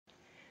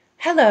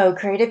Hello,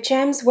 Creative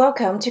Gems.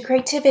 Welcome to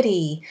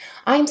Creativity.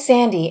 I'm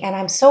Sandy, and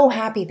I'm so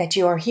happy that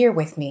you are here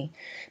with me.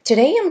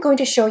 Today, I'm going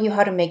to show you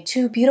how to make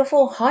two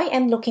beautiful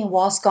high-end looking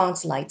wall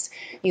sconce lights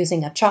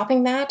using a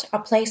chopping mat, a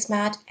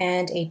placemat,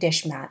 and a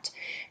dish mat.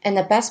 And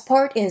the best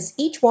part is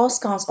each wall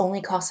sconce only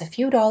costs a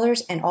few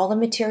dollars and all the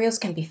materials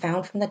can be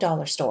found from the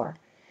dollar store.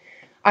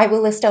 I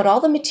will list out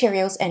all the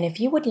materials, and if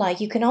you would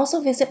like, you can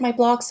also visit my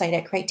blog site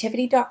at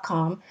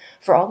creativdiy.com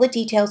for all the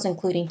details,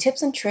 including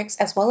tips and tricks,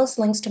 as well as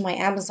links to my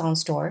Amazon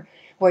store,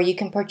 where you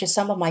can purchase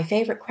some of my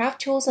favorite craft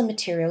tools and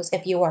materials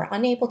if you are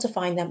unable to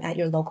find them at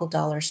your local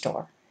dollar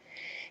store.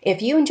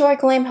 If you enjoy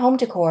glam home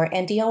decor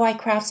and DIY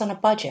crafts on a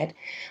budget,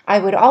 I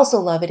would also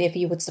love it if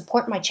you would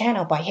support my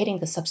channel by hitting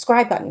the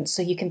subscribe button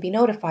so you can be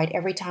notified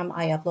every time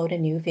I upload a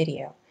new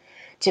video.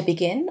 To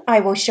begin, I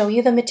will show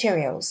you the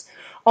materials.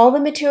 All the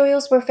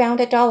materials were found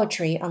at Dollar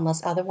Tree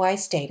unless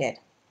otherwise stated.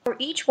 For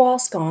each wall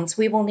sconce,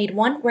 we will need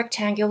one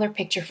rectangular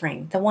picture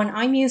frame. The one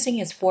I'm using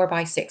is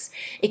 4x6.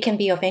 It can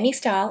be of any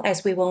style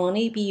as we will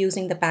only be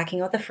using the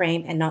backing of the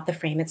frame and not the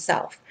frame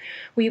itself.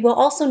 We will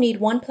also need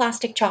one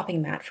plastic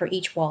chopping mat for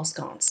each wall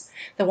sconce.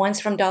 The ones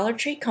from Dollar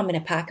Tree come in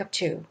a pack of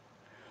 2.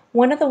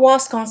 One of the wall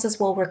sconces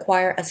will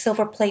require a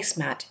silver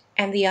placemat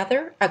and the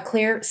other a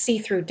clear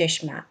see-through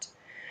dish mat.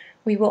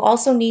 We will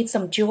also need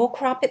some jewel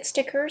cropped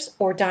stickers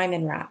or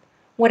diamond wrap,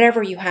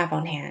 whatever you have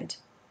on hand.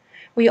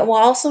 We will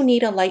also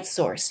need a light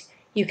source.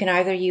 You can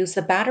either use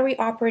the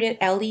battery-operated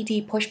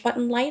LED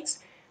push-button lights,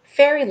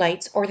 fairy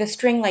lights, or the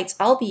string lights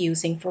I'll be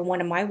using for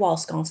one of my wall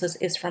sconces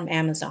is from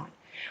Amazon.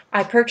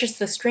 I purchased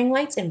the string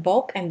lights in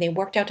bulk and they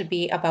worked out to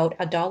be about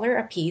 $1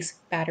 a piece,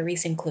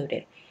 batteries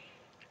included.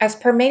 As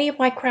per many of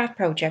my craft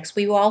projects,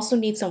 we will also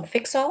need some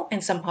Fix-All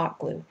and some hot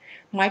glue.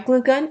 My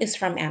glue gun is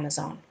from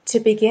Amazon. To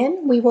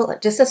begin, we will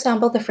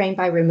disassemble the frame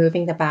by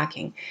removing the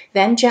backing.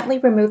 Then gently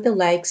remove the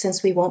leg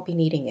since we won't be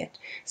needing it.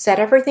 Set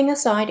everything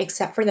aside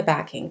except for the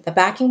backing. The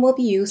backing will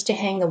be used to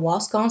hang the wall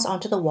sconce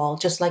onto the wall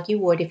just like you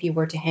would if you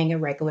were to hang a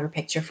regular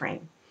picture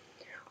frame.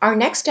 Our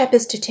next step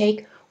is to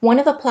take one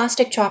of the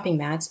plastic chopping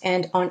mats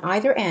and on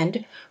either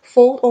end,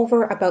 fold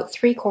over about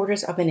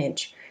 3/4 of an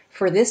inch.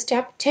 For this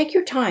step, take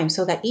your time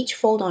so that each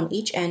fold on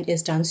each end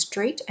is done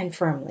straight and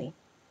firmly.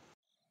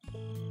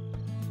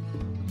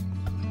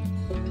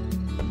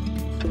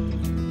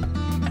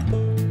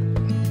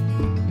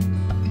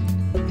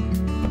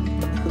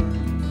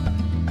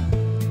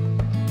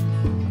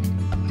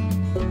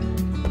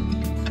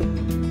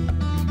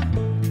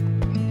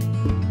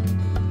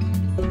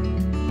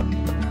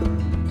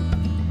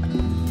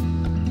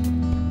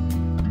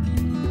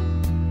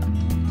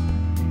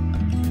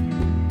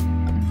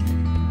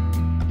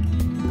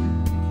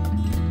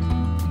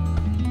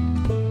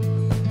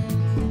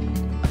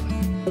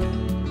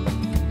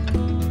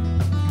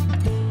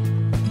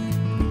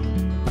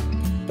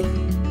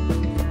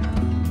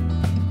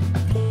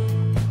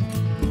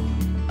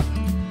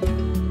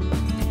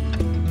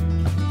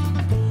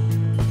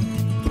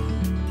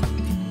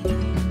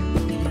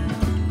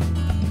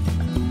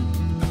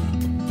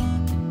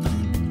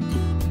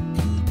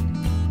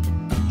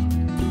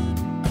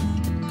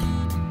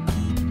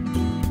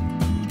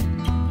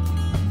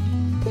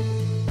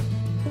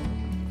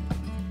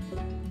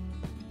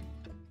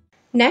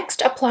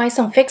 Next, apply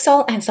some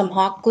Fix-All and some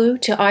hot glue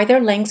to either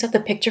lengths of the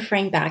picture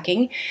frame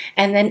backing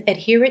and then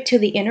adhere it to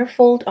the inner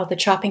fold of the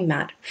chopping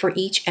mat for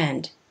each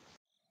end.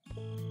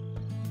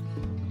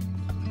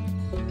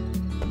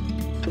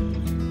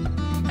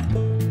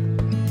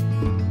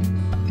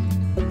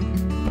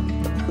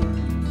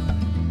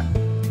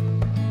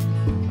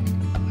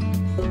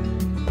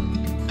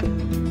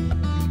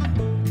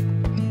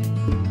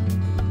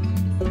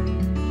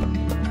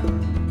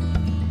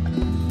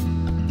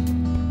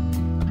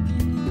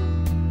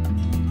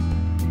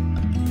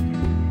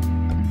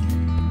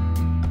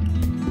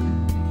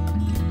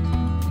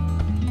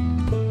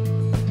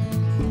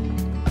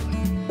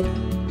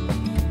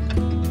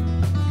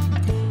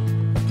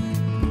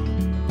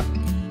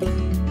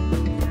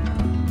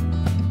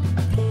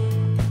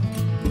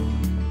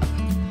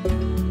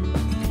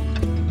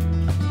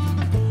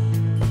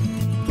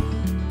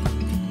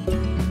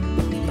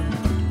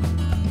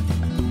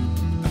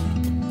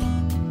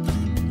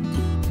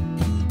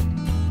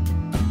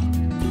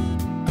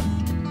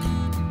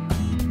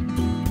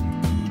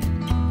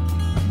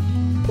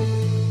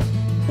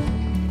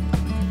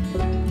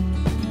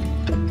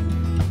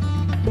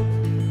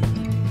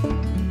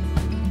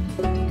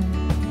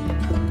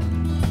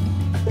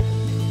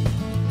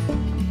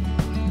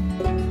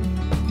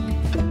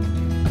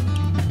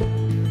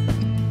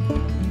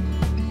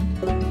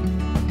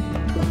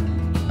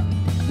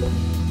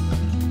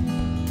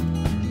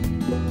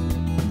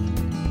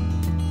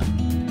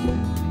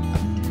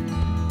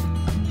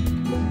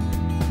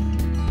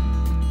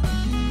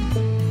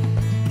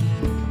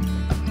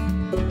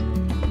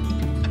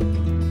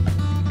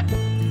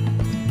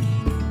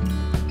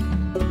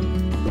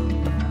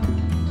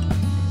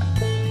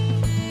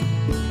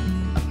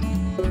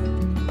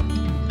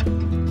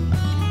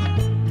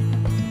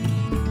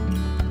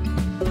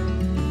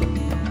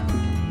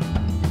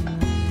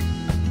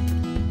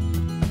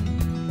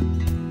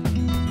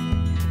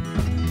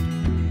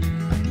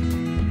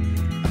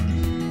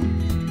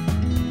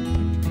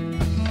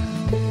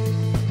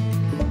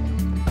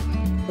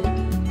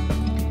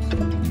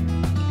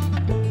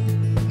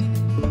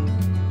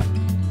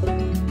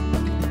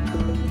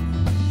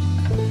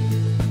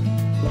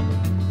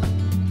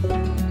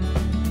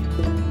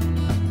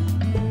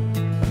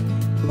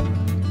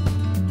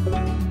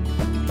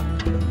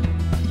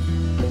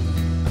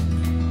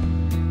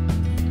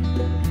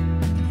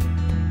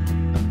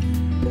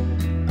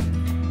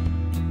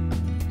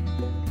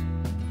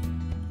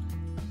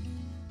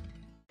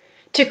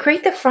 To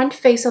create the front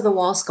face of the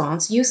wall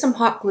sconce, use some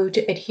hot glue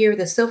to adhere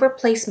the silver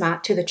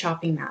placemat to the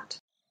chopping mat.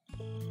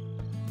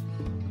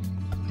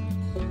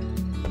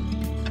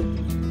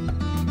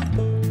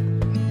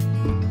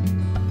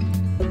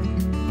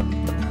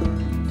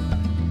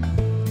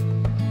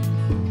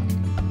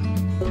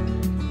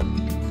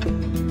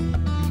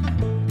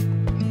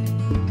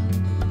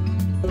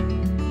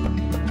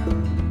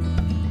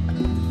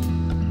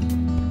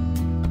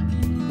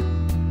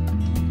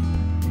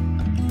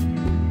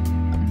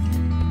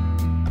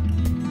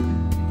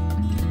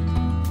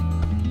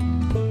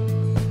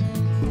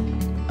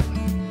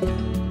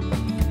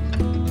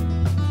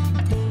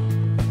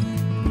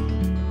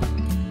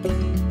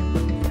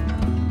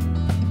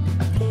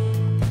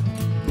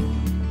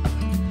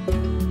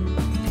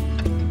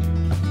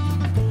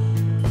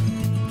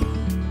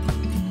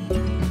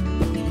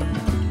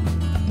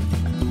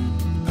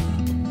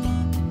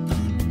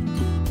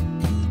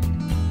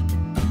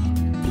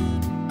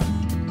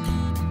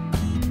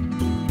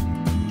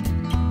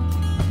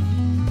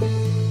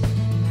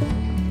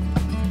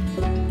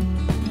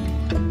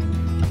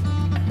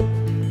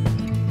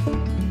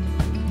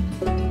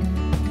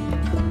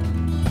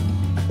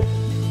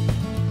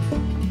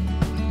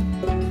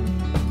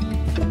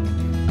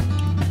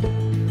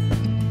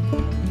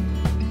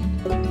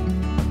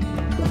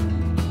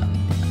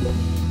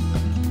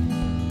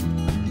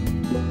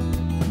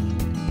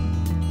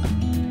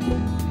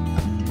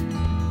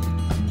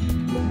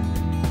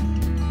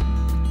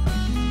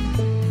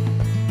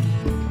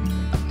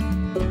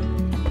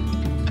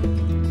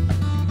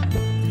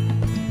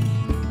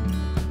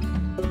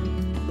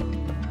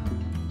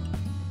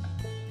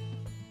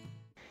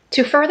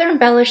 To further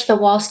embellish the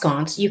wall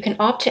sconce, you can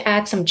opt to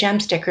add some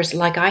gem stickers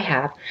like I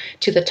have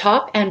to the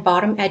top and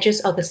bottom edges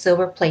of the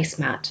silver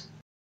placemat.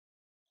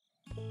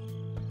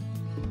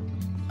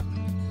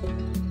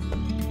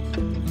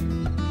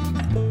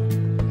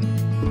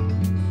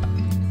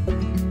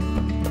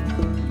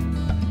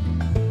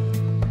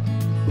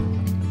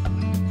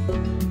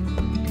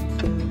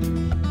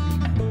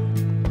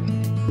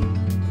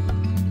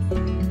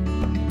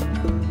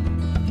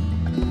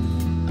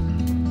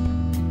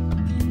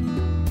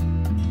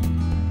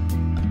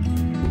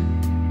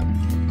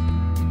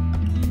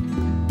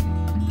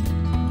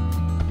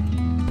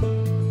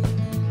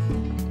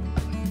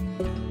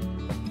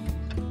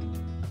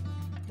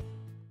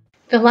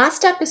 The last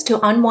step is to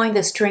unwind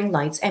the string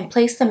lights and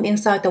place them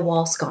inside the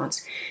wall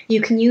sconce.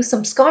 You can use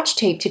some Scotch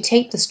tape to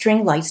tape the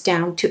string lights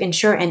down to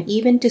ensure an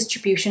even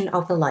distribution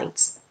of the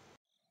lights.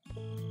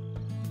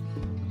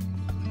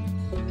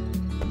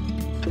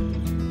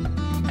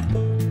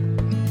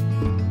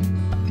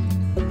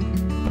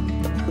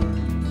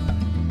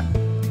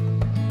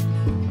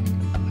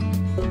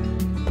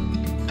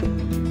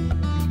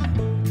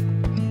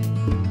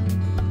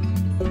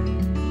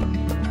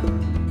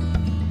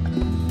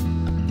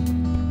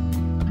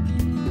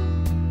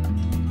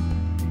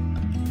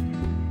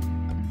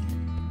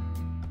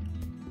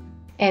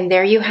 And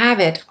there you have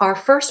it. Our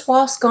first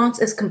wall sconce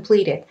is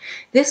completed.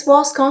 This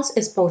wall sconce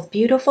is both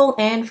beautiful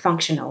and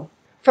functional.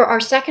 For our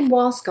second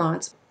wall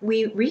sconce,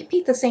 we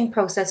repeat the same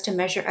process to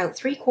measure out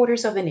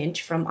 3/4 of an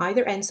inch from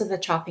either ends of the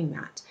chopping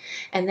mat,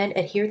 and then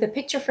adhere the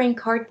picture frame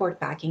cardboard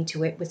backing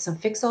to it with some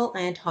Fix-All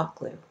and hot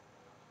glue.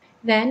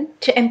 Then,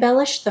 to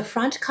embellish the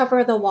front cover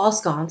of the wall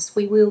sconce,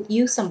 we will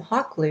use some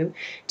hot glue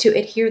to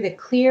adhere the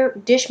clear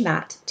dish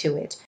mat to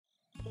it.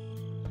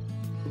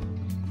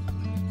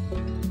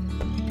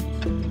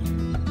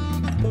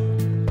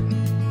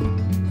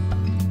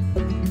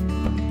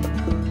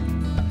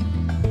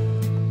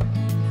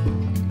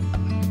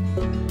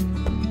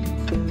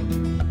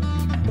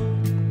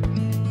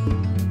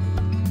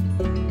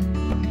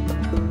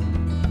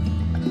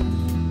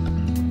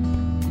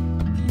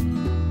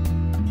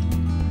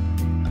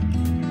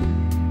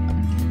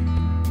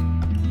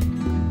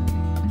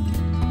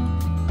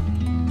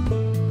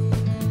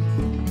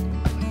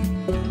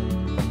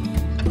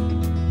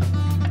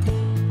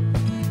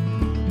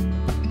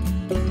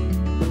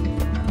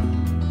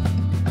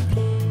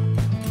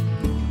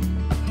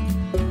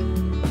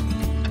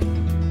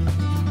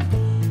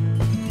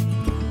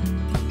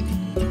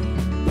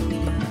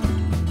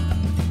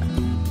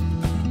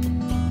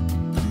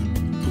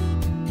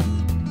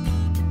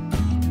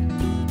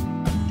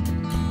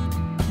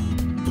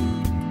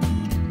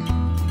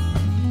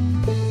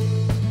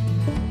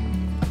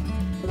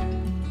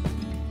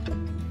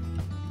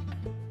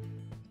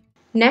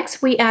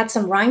 Next, we add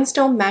some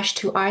rhinestone mesh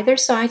to either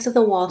sides of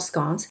the wall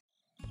sconce.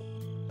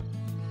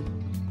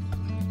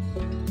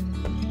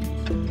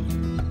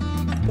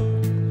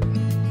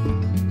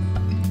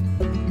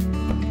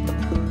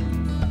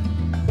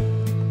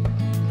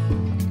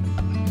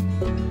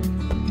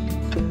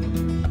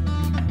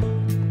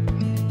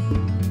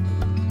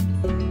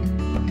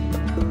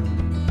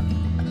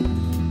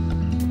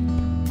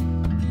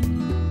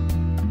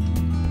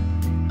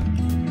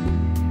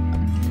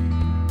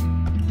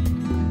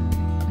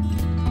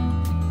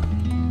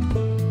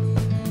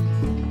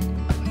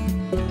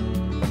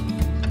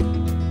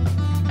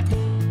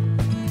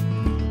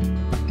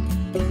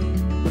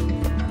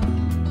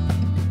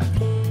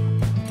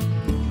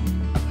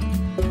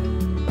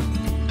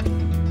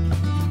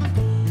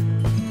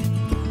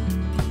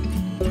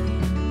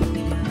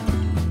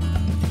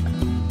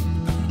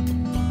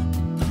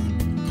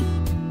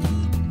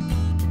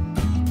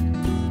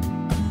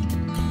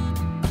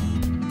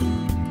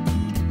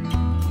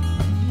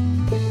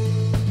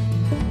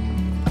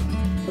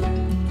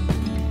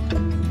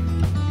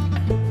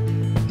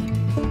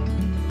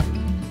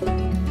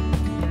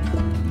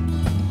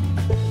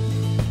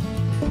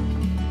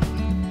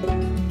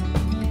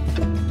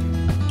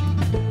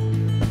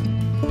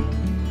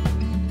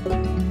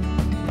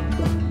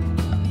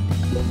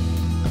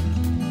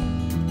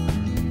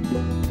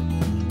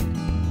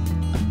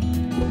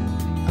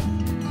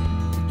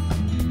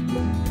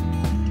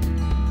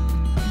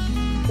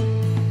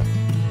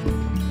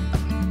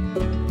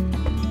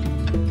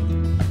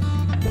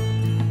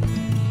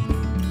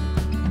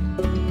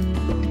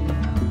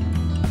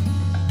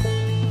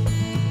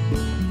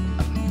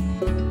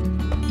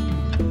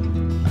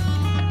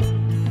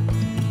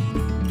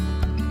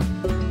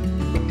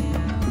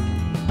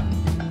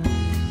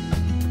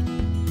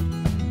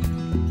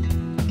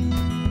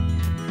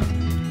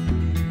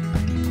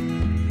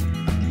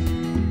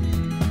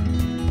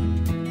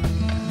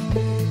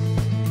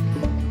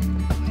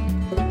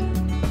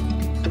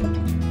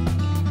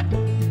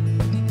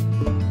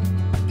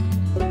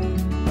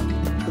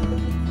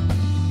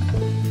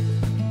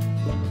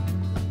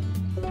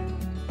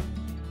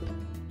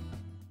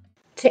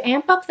 To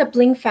amp up the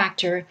bling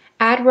factor,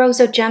 add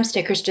rows of gem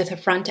stickers to the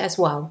front as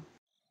well.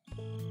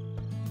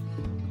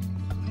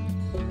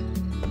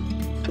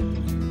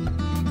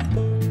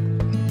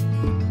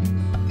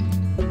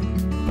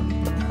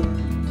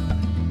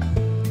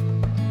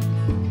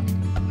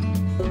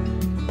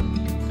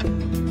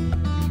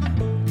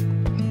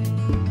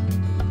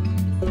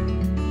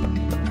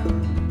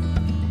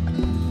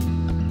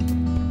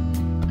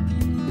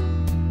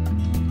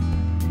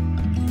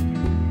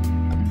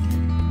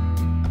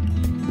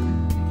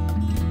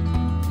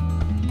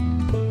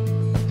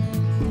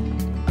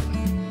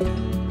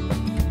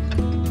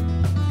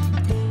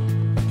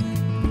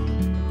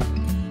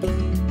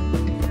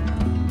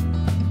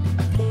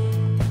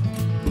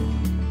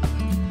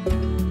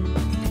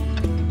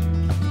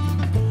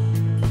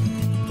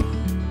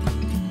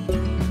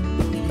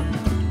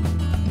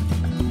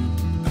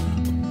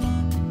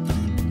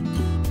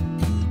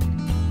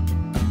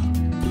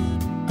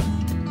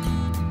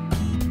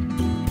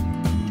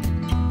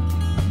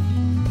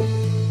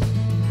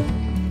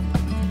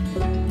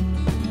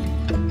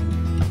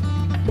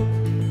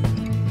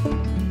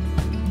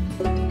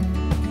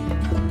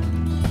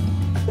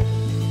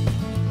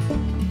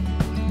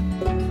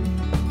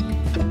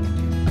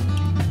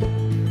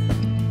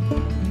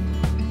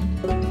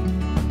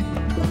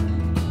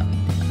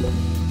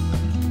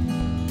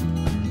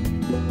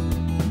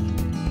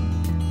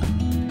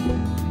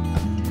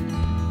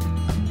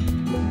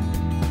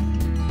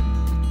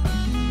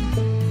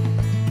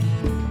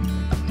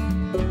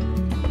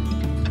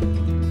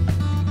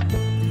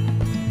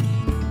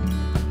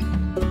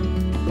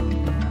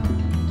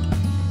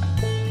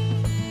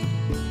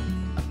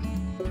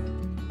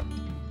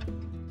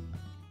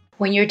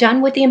 When you're done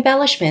with the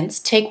embellishments,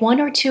 take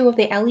one or two of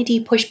the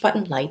LED push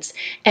button lights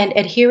and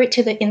adhere it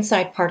to the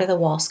inside part of the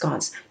wall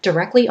sconce,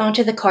 directly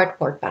onto the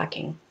cardboard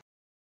backing.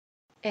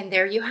 And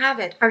there you have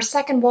it. Our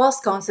second wall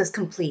sconce is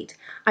complete.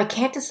 I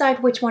can't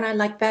decide which one I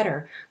like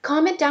better.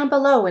 Comment down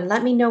below and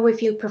let me know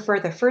if you prefer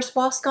the first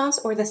wall sconce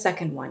or the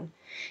second one.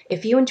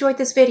 If you enjoyed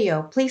this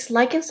video, please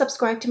like and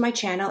subscribe to my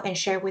channel and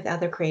share with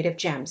other creative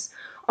gems.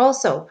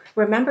 Also,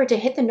 remember to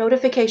hit the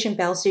notification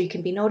bell so you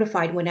can be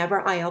notified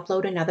whenever I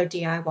upload another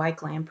DIY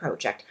glam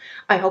project.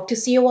 I hope to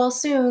see you all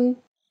soon.